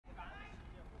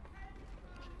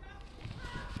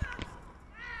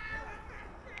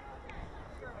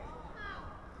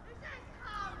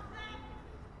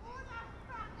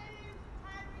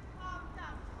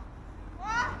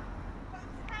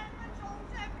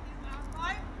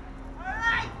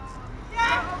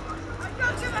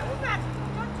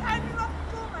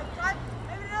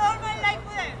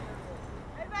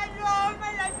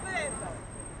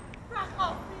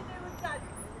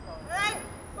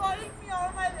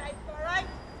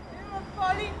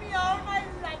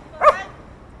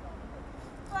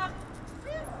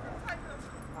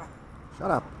Shut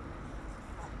up.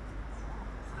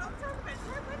 Slow down a bit,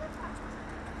 sir. Wait a minute.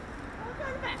 Slow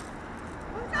down a bit.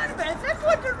 Slow down a bit. That's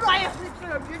what the riot is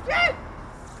from, you see?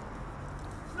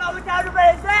 Slow it down a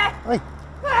bit, sir. Oi.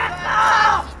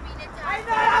 I'm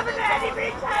not having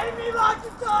anybody telling me what to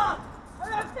do.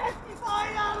 I'm a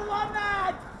 54-year-old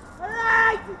woman.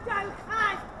 Alright, you damn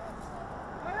cunt.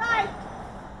 Alright.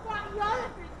 What you're a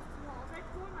bit small, but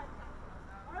go like that.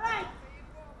 Alright.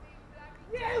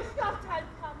 You stop trying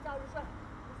to calm down, sir.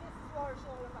 This is what it's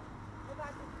all about. I've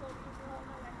had this bullying me all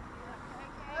my life.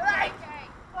 Alright.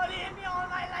 Bullying me all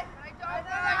my life. I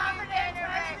don't want you getting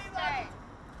arrested.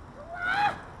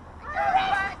 What? I don't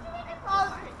want you getting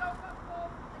arrested.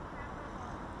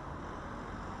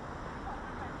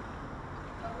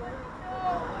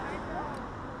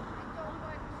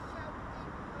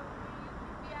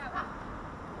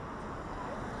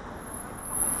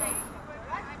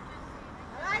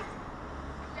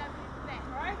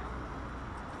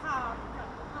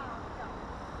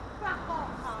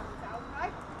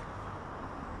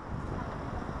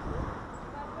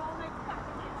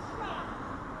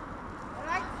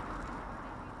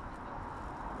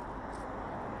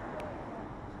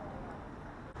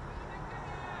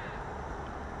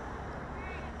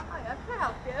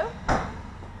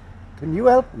 Can you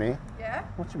help me? Yeah?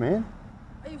 What do you mean?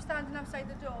 Are you standing outside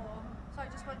the door? So I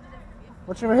just wondered if...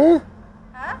 What do you mean?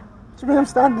 Huh? What do you mean I'm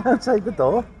standing outside the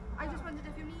door? I just wondered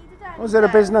if you needed anything. Oh, is it a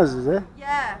business, is it?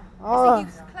 Yeah. Oh.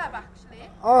 It's a youth club, actually.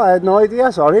 Oh, I had no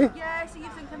idea, sorry. Yeah, it's a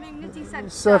youth and community centre.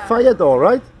 It's a fire door,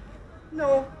 right?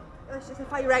 No, it's just a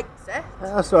fire exit.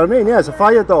 That's what I mean, yeah, it's a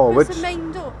fire door. It's Which a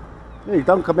main door. you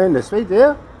don't come in this way, do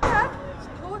you? Yeah, it's a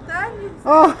code there.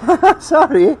 Oh,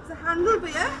 sorry. It's a handle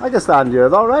here. I can stand here,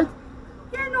 though, right?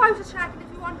 Yeah, no, I was just checking if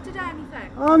you wanted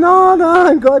anything. Oh, no,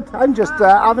 I'm good. I'm just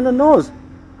having a nose.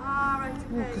 Ah, right,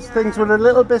 okay, Because yeah. things were a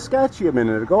little bit sketchy a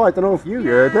minute ago. I don't know if you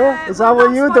heard Yeah, it. Is well, that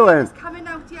what you're that's why doing? It's coming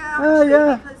out, yeah, actually,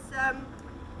 yeah. because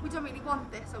we don't really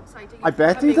want this outside a I youth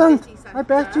bet and you don't. community I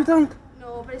bet centre. you don't.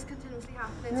 No, but it's continuously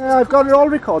happening. Yeah, I've got it all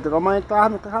recorded on my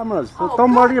cameras, so Oh,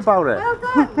 don't good. worry about it. Well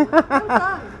done. Well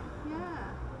done.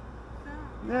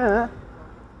 Yeah. Yeah.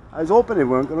 I was hoping it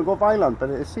weren't going to go violent, but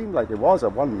it seemed like it was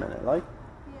at 1 minute, like.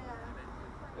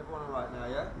 Everyone alright now,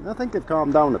 yeah? I think they've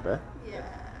calmed down a bit. Yeah.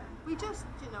 We just,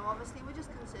 obviously we're just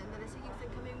concerned that it's a youth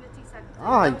and community centre.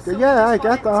 Ah, so we yeah, I just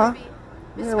get want it that.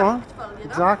 to be Yeah, well, respectful,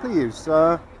 exactly.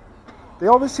 They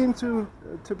always seem to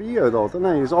be here, though, don't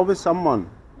they? There's always someone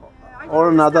I don't or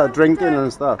another understand drinking the-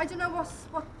 and stuff. I don't know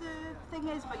what the thing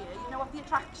is, but what the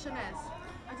attraction is.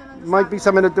 I don't understand. Might be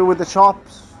something to do with the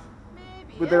shops,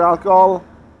 Maybe, with yeah. their alcohol.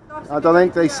 That's I a don't good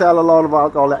think they idea. sell a lot of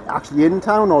alcohol actually in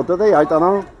town, or do they? I don't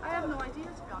know. I have no idea, to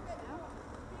be honest.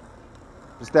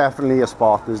 It's definitely a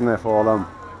spot, isn't it, for them?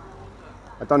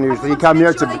 I don't I usually just come here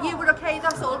want to to. make sure that you were okay,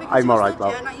 that's all, because I'm you alright, stood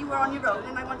love. here and you were on your own,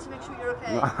 and I want to make sure you're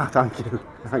okay. Thank you,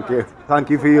 thank you, thank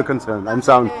you for your concern. I'm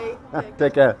sound. Okay, okay.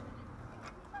 Take care.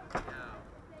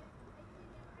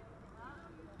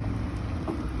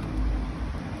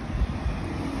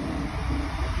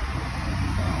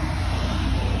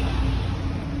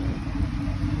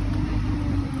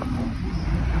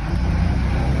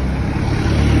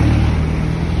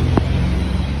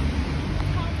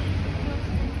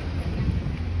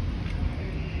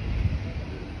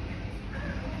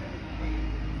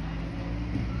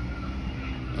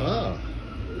 Oh,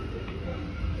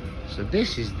 so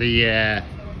this is the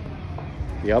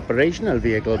operational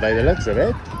vehicle by the looks of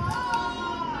it.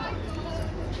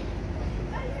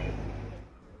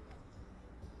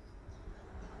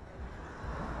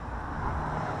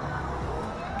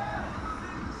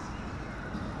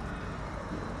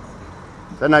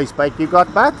 It's a nice bike you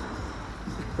got, Pat.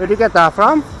 Where'd you get that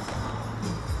from?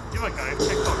 You might go and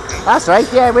check on it. That's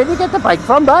right, yeah. Where'd you get the bike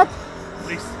from, Pat?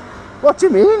 Please. What do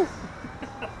you mean?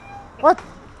 What?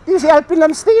 You helping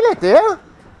them steal it, do you?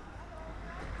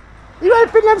 You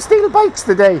helping them steal bikes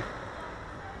today?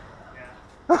 Yeah.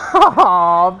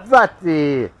 Oh,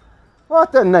 buddy.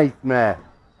 What a nightmare.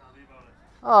 Tell me about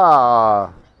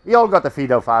it. Oh, we all got to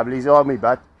feed our families, haven't we,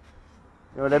 bud?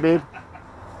 You know what I mean?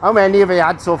 How many have you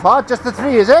had so far? Just the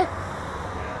 3, is it?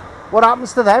 What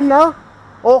happens to them now?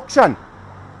 Auction.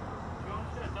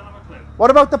 Don't have a clue. What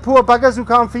about the poor buggers who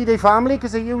can't feed their family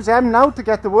because they use them now to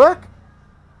get to work?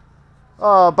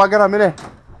 Oh, bugger a minute.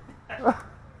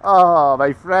 Oh,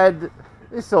 my friend.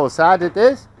 It's so sad, it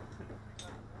is.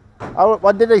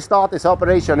 When did they start this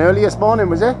operation? Early this morning,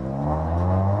 was it?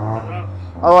 I don't know.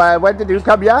 Oh, when did you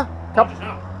come here? Come. Just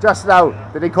now. Just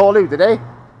now. Did they call you, did they?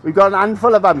 We've got an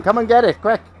handful of them. Come and get it,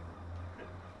 quick.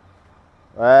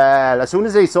 Well, as soon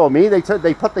as they saw me, they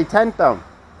put their tent down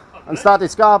and started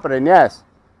scarpering, yes.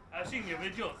 I've seen your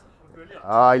videos. Brilliant.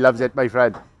 Oh, he loves it, my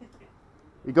friend.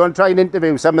 You're going to try and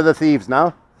interview some of the thieves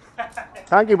now.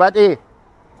 Thank you, buddy.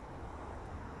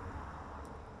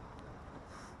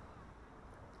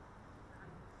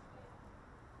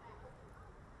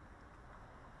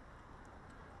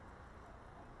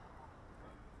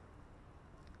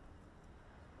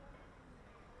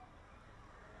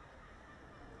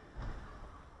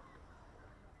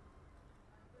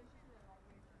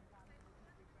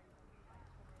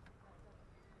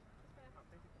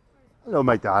 Hello,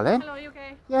 my darling. Hello, are you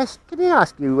okay? Yes, can I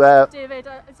ask you? David,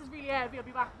 this is really heavy. I'll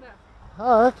be back now.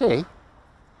 Oh, okay.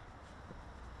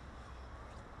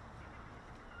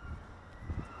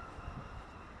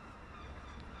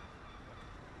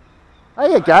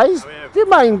 Hiya, guys. Do you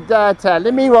mind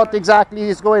telling me what exactly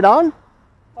is going on?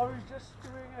 I was just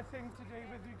doing a thing today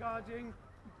with regarding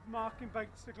marking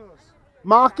bicycles.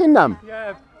 Marking them?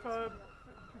 Yeah, because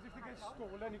if they get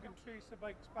stolen, you can trace the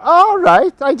bikes back. All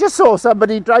right. I just saw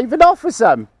somebody driving off with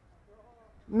some.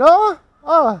 No?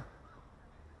 Oh.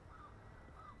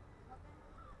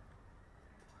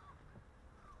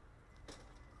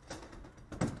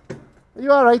 Are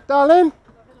you all right, darling?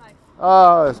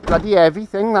 Oh, it's bloody heavy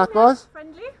thing that was.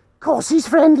 Friendly? Of course he's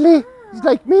friendly. He's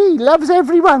like me. He loves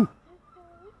everyone.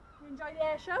 You enjoyed the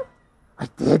air show? I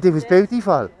did. It was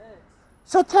beautiful.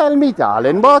 So tell me,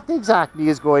 darling, what exactly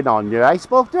is going on here? I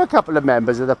spoke to a couple of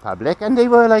members of the public and they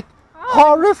were like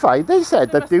horrified. They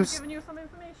said They that must have given you some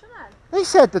information then. they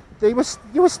said that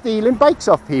you were stealing bikes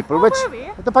off people, Oh, which were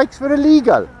we? the bikes were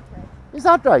illegal. Okay. Is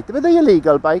that right? Were they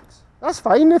illegal bikes? That's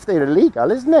fine if they're illegal,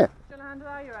 isn't it? Do you want a hand of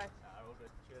that? You're right.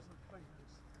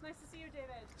 Nice to see you, David.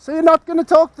 So you're not going to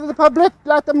talk to the public,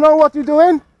 let them know what you're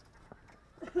doing?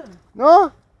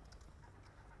 No?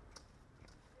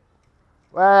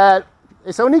 Well,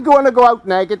 it's only going to go out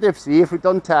negative, see, if you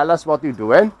don't tell us what you're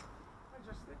doing.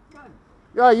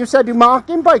 Yeah, you said you're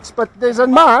marking bikes, but there's a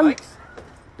man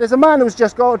who's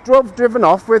just driven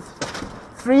off with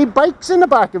 3 bikes in the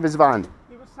back of his van.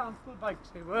 They were sample bikes,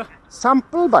 they were.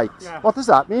 Sample bikes? Yeah. What does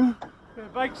that mean? The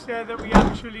bikes there that we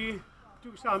actually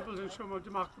do samples and show them how to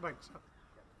mark the bikes up.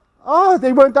 Oh,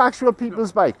 they weren't actual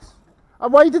people's bikes.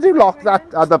 And why did you lock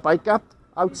that other bike up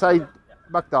outside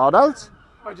McDonald's?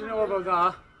 I don't know about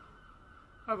that.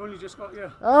 I've only just got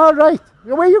here. All right.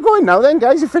 Where are you going now then,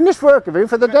 guys? You finished work, have you,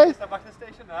 for the day? Step back to the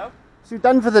station now. So you're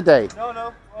done for the day?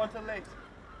 No, we're until late.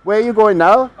 Where are you going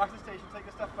now? Back to the station, take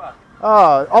your stuff back.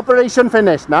 Oh, operation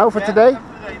finished now for today? Done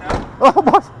for the day now. Oh,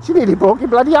 what? She nearly broke your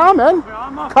bloody arm, man. My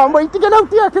arm off. Can't wait to get out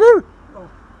there, can you?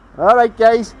 All right,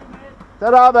 guys.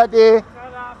 Ta-ra, buddy.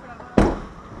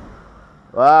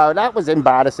 Wow, that was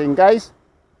embarrassing, guys.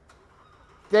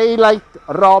 Daylight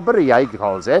robbery, I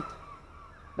calls it.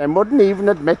 They wouldn't even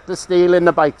admit to stealing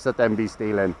the bikes that them be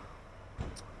stealing.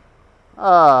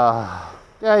 Ah,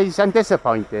 guys, I'm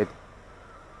disappointed.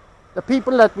 The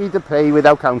people that we to pay with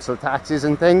our council taxes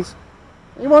and things,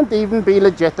 they won't even be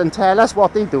legit and tell us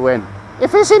what they're doing.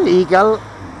 If it's illegal,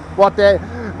 what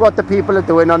the people are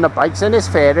doing on the bikes, then it's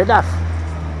fair enough.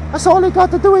 That's all they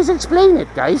got to do is explain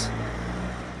it, guys.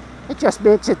 It just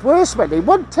makes it worse when they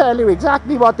won't tell you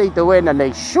exactly what they're doing and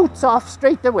they shoot off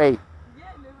straight away.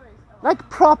 Like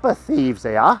proper thieves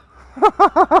they are.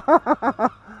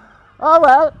 Oh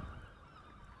well.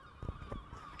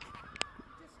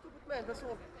 Stupid man, that's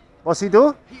all. What's he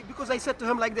do? Because I said to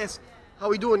him like this, how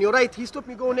we doing? You're right. He stopped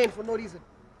me going in for no reason.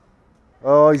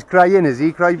 Oh, he's crying, is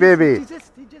he? Cry baby. He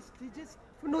just,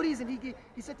 for no reason.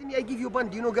 He said to me, I give you a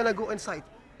band. You're not gonna go inside.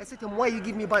 I said to him, why you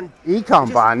give me band? He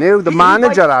can't ban you. The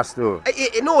manager has to.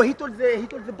 No, he told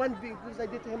the band because I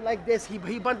did to him like this. He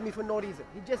banned me for no reason.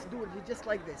 He just do it. He just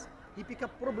like this. He pick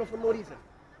up problem for no reason.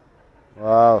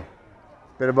 Wow.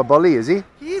 Bit of a bully, is he?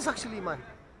 He is actually, man.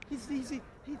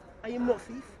 I am not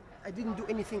thief. I didn't do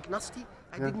anything nasty.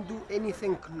 I didn't do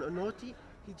anything naughty.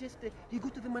 He just, he go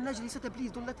to the manager. He said,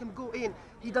 please don't let him go in.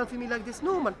 He done for me like this.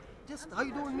 No, man. Just, how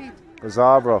you doing, mate?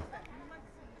 Bizarre, bro.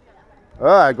 Oh,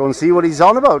 I go and see what he's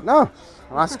on about now.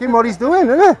 Ask him what he's doing,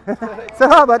 innit? So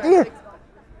how about you?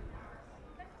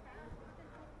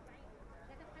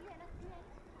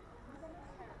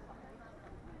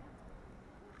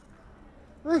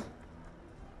 Hey.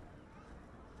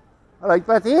 All right,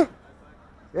 Betty.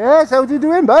 Yes, how you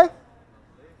doing, boy?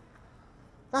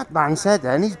 That man said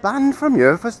then he's banned from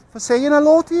you for saying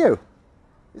hello to you.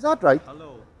 Is that right?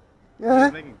 Hello. Yeah.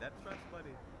 You're making death threats, buddy?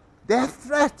 Death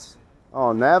threats?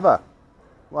 Oh, never.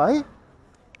 Why? I don't know.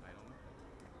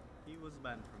 He was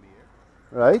banned from here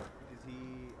Right. because he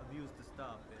abused the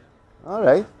staff there. All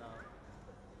right.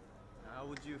 How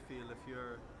would you feel if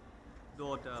your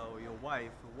daughter or your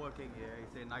wife were working here, you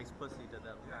say nice pussy to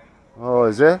them? Oh,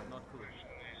 is it? Not cool.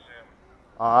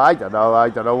 I don't know. I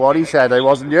don't know what he said. I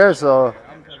wasn't here, so.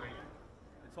 I'm telling you.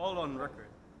 It's all on record.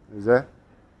 Is it?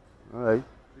 All right.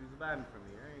 He's banned from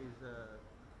here.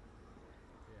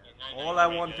 Yeah. All I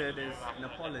wanted is an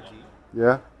apology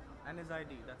Yeah. and his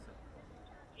ID. That's it.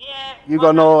 You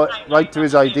got no right to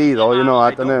his ID, though. You know,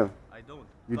 I don't know. I don't.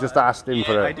 You just asked him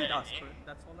for I it. did ask for it.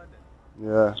 That's all I did.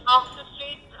 Yeah.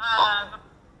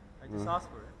 I just asked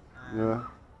for it. And Yeah.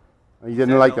 You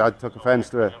didn't like that. Took offence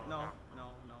to it. No.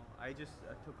 I just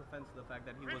took offense to the fact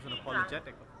that he wasn't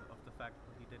apologetic of the fact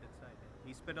that he did inside.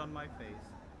 He spit on my face.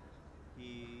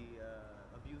 He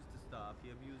abused the staff. He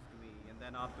abused me, and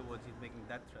then afterwards he's making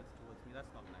death threats towards me.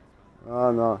 That's not nice, man.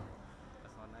 Oh no.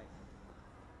 That's not nice.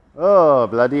 Oh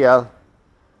bloody hell!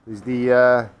 Is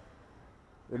the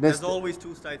There's always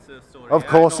two sides to the story. Of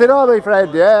course it are, my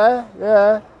friend.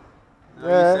 Yeah.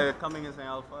 He's coming and saying,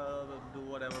 "I'll do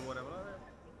whatever, man.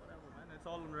 It's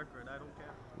all on record. I don't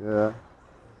care." Yeah.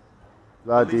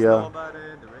 Bloody Police know hell. about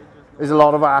it. The Rangers know. There's a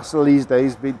lot of hassle these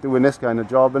days be doing this kind of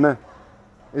job, innit?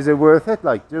 Is it worth it?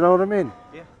 Like, do you know what I mean?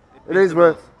 Yeah. It is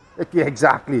worth it. Yeah,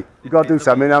 exactly. You got to do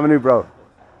something, haven't you, bro?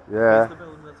 Yeah. Pays the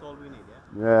bills, that's all we need,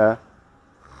 Yeah.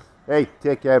 Hey,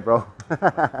 take care, bro.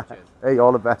 Hey,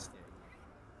 all the best.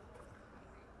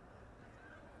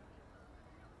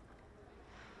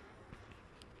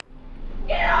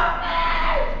 Get off me!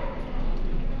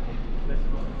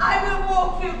 I will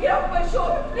walk you. Get off my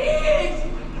shoulder, please!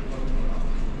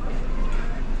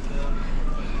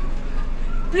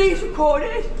 Please record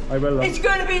it. I will. It's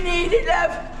going to be needed,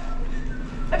 love.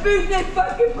 I'm losing this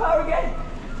fucking power again.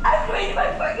 I'm doing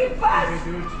my fucking pants.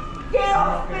 Get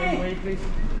off me!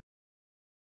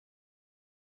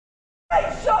 My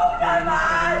shoulder,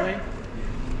 man!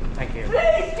 Thank you.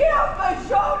 Please get off my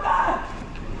shoulder!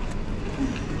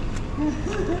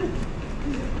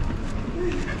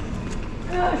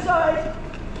 Oh, sorry.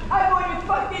 I want your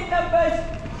fucking numbers.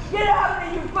 Get out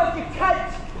of here, you fucking cunt.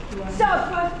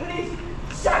 Southwest police.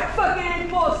 Sack fucking in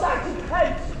 4 sacks of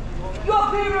cunts. Your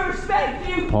people respect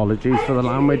you. Apologies for the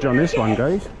language on this one,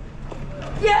 guys.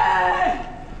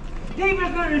 Yeah! People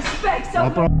are going to respect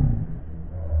someone.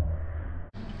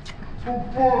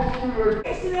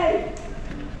 Yesterday.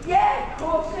 Yeah, of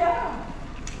course they are.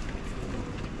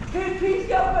 Can you please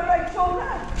get off my right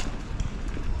shoulder?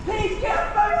 Please get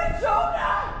off my right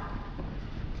shoulder!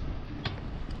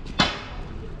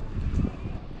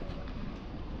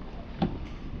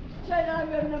 Turn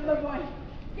on your number one.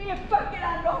 Get your fucking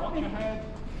hand off me.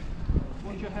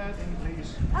 Watch your head in,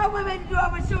 please. How women do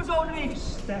have a shoes on me?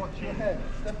 Watch your head.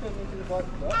 Step into the bike.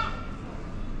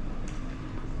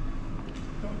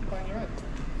 Don't bang your head.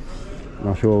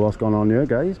 Not sure what's going on here,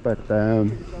 guys, but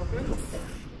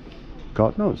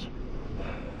God knows.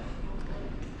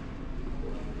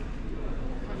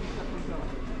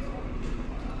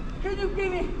 Can you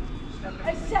give me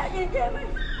a second, give me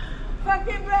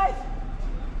fucking breath?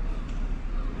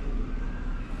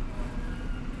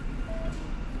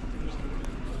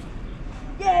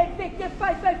 Yeah, Victor,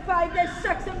 555, let's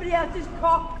suck somebody else's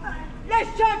cock.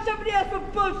 Let's charge somebody else for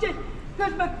bullshit.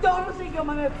 Because McDonald's ain't got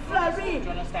my McFlurry.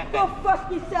 Go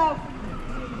fuck yourself.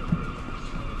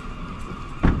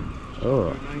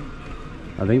 Oh,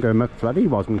 I think our McFlurry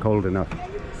wasn't cold enough. Yeah,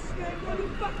 you scared all you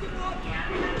fucking want.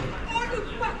 All you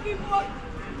fucking want.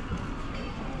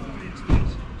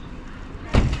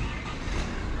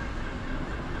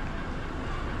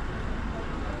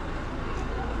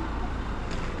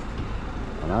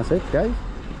 And that's it, guys.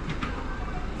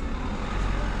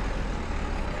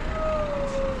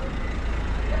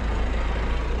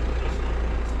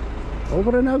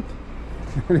 Over and out.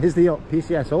 And here's the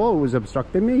PCSO who's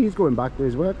obstructing me. He's going back to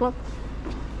his work, look.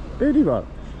 Beautiful.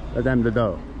 Let them the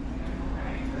door.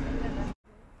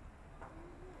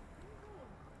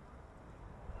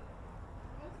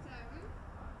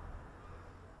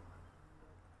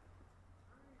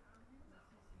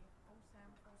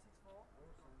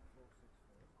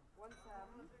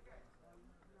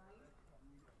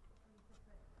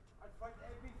 I'd fight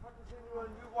every fucking single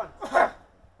one you want.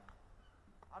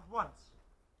 At once.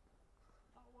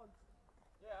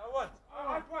 Yeah, at once.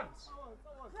 At once.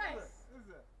 Chris, Is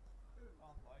it?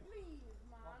 please,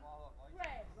 man.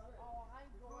 Chris. Oh,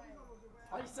 I'm going.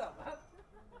 Face up, man.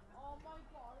 Oh my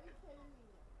God, are you kidding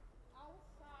me? How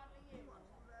sad are you?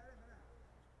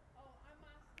 Oh, I'm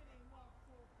asking him what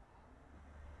sofa.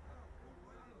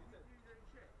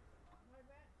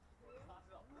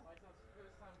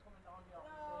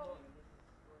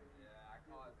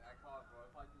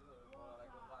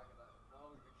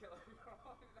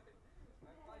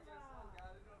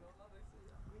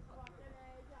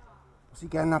 What's he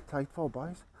getting uptight for,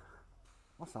 boys?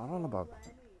 What's that all about?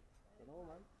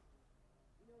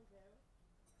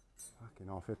 Fucking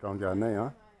hell, fit round your knee, huh?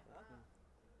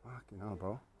 Fucking hell,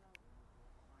 bro.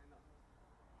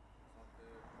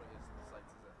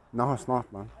 No, it's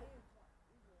not, man.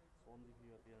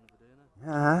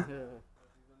 Yeah.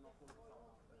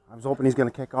 I was hoping he's going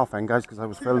to kick off then, guys, because I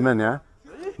was filming, yeah?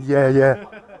 Yeah.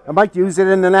 I might use it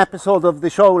in an episode of the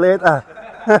show later.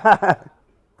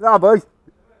 Ta, boys.